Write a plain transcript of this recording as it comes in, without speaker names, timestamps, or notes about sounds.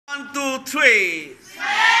1, 2, 3.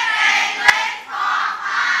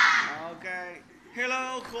 Okay.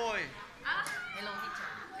 Hello, Khôi. Hello,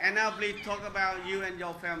 teacher. And now please talk about you and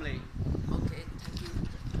your family. Okay, thank you.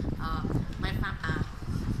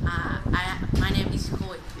 My name is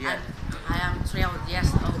Khôi. Yeah. I am 12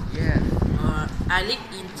 years old. Yeah. I live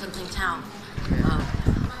in Trấn town. Yeah.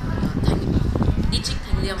 District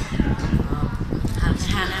Thanh Liêm,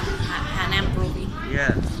 Hà Nam province.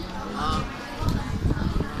 Yeah.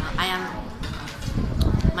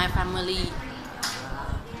 My family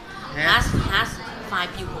Yes. has 5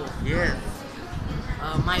 people. Yes.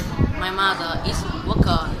 My mother is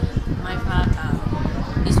worker. My father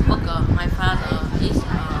is worker. My father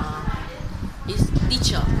is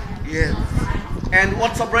teacher. Yes. And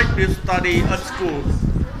what subject do you study at school?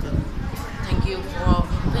 Thank you for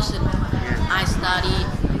question. Yeah. I study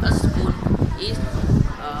at school is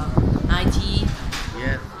IT.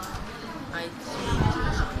 Yes.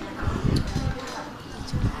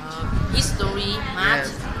 History,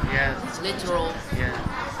 math, Yes. literal, Yes.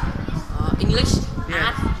 English, Yeah.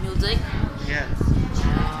 art, music, Yes.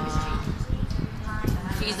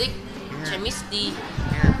 physics, Yeah. chemistry,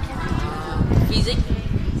 Yes. physics,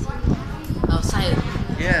 science.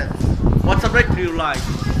 Yes. What subject do you like?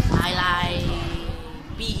 I like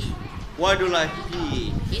PE. Why do you like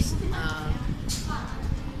PE? It's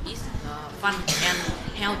fun and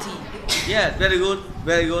healthy. Yeah, very good.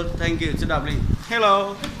 Very good. Thank you. Sit down, please.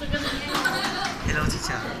 Hello. Hello,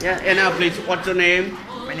 teacher. Yeah, and now please, what's your name?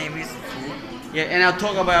 My name is Phú. Yeah, and now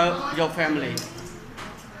talk about your family.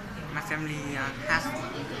 My family has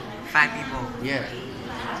 5 people. Yeah.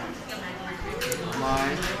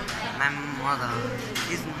 My. My mother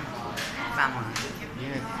is farmer.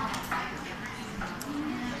 Yeah.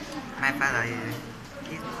 My father is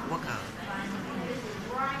worker.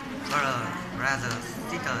 Brother,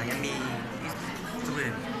 sister, and me is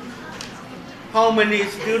student. How many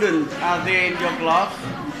students are there in your class?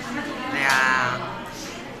 There are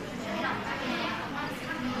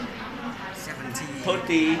 70.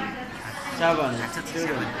 37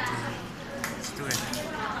 students. Students.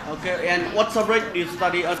 Okay, and what subject do you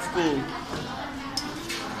study at school?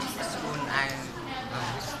 At school,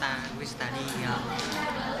 we study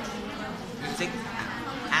music,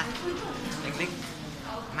 art, English,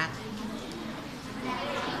 math,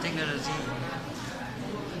 technology,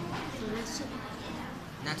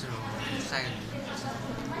 natural science.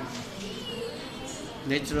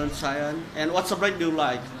 Natural science. And what subject do you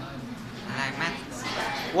like? I like math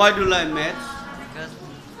Why do you like math? because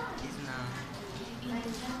it's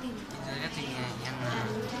interesting and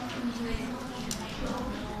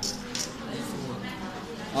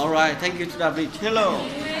Alright, thank you, David. Hello.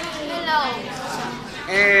 Hello,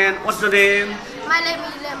 And what's your name? my name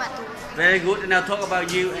is Liêm-Hà. Very good. And now talk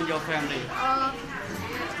about you and your family.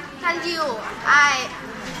 Thank you. Hi,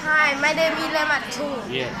 my name is Liêm-Hà.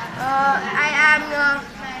 Yeah. I am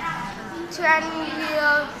 20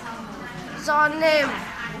 years old name.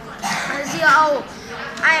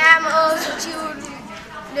 I am a student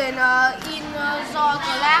in your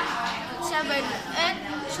class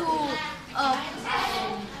 782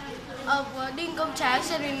 of Đinh Công Tráng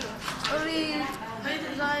secondary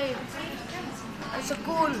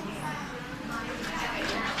school.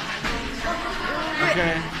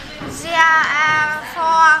 Okay. There are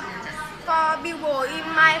four people in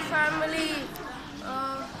my family.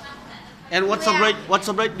 And what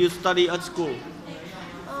subject do you study at school?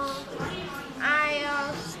 I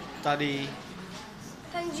Study.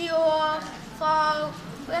 thank you for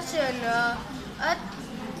question at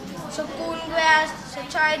school where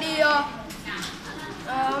study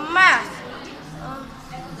math,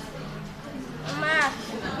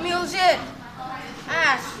 music,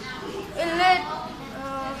 art, English,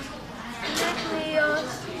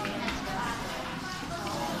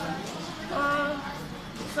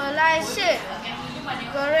 Felice,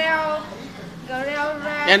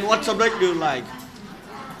 And what subject do you like?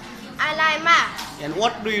 I like math. And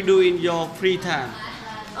what do you do in your free time?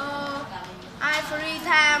 I free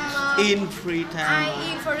time. In free time.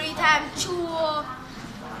 I in free time to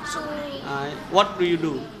What do you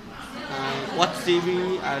do? Watch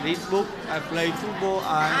TV, I read book, I play football,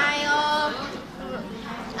 I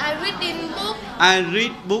read in book. I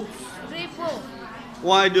read books. Read book.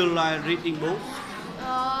 Why do you like reading books?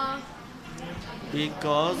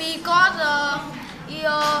 Because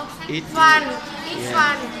It's fun. It's Yeah.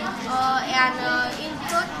 fun. And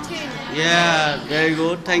interesting. yeah, very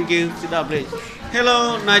good. Thank you. Sit down, please.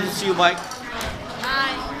 Hello, nice to see you back.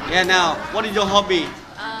 Hi. Yeah, now, what is your hobby?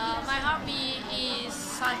 My hobby is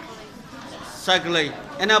cycling. Cycling.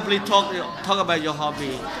 And now, please talk about your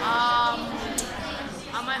hobby.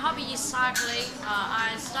 My hobby is cycling.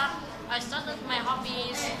 I started my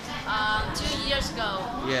hobbies 2 years ago.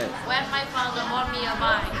 Yes. When my father bought me a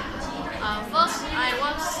bike. First, I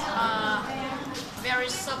was very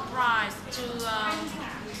surprised to.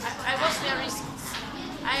 I was very.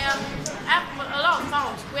 I have a lot of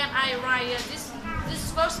fun when I ride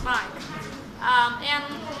this first bike. And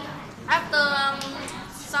after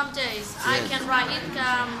some days, I Yes. can ride it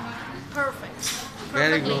perfectly.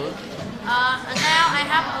 Very good. And now I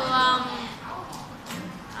have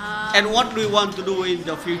And what do you want to do in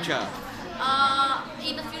the future?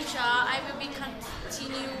 in the future I will be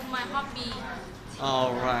continue my hobby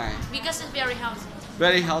All right. because it's very healthy.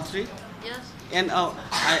 Very healthy. Yes. And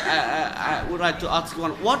I would like to ask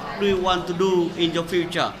one, what do you want to do in your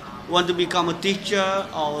future? Want to become a teacher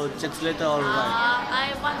or translator or what?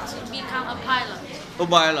 I want to become a pilot A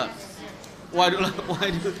pilot. Why do I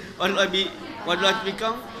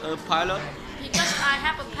become a pilot? because I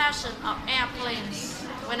have a passion of airplanes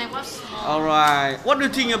when I was small. All right. What do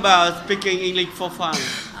you think about speaking English for fun?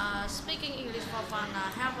 Speaking English for fun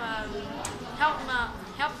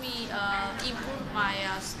help me improve my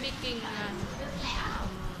speaking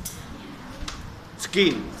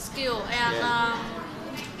Skill. skill and Yeah.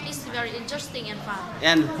 it's very interesting and fun.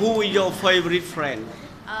 And who is your favorite friend?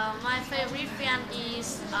 My favorite friend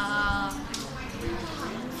is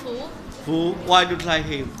Fu Who? Why do you like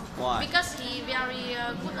him? Why? because he very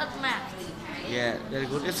good at math. Yeah, very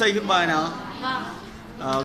good. Let's say goodbye now. Vâng.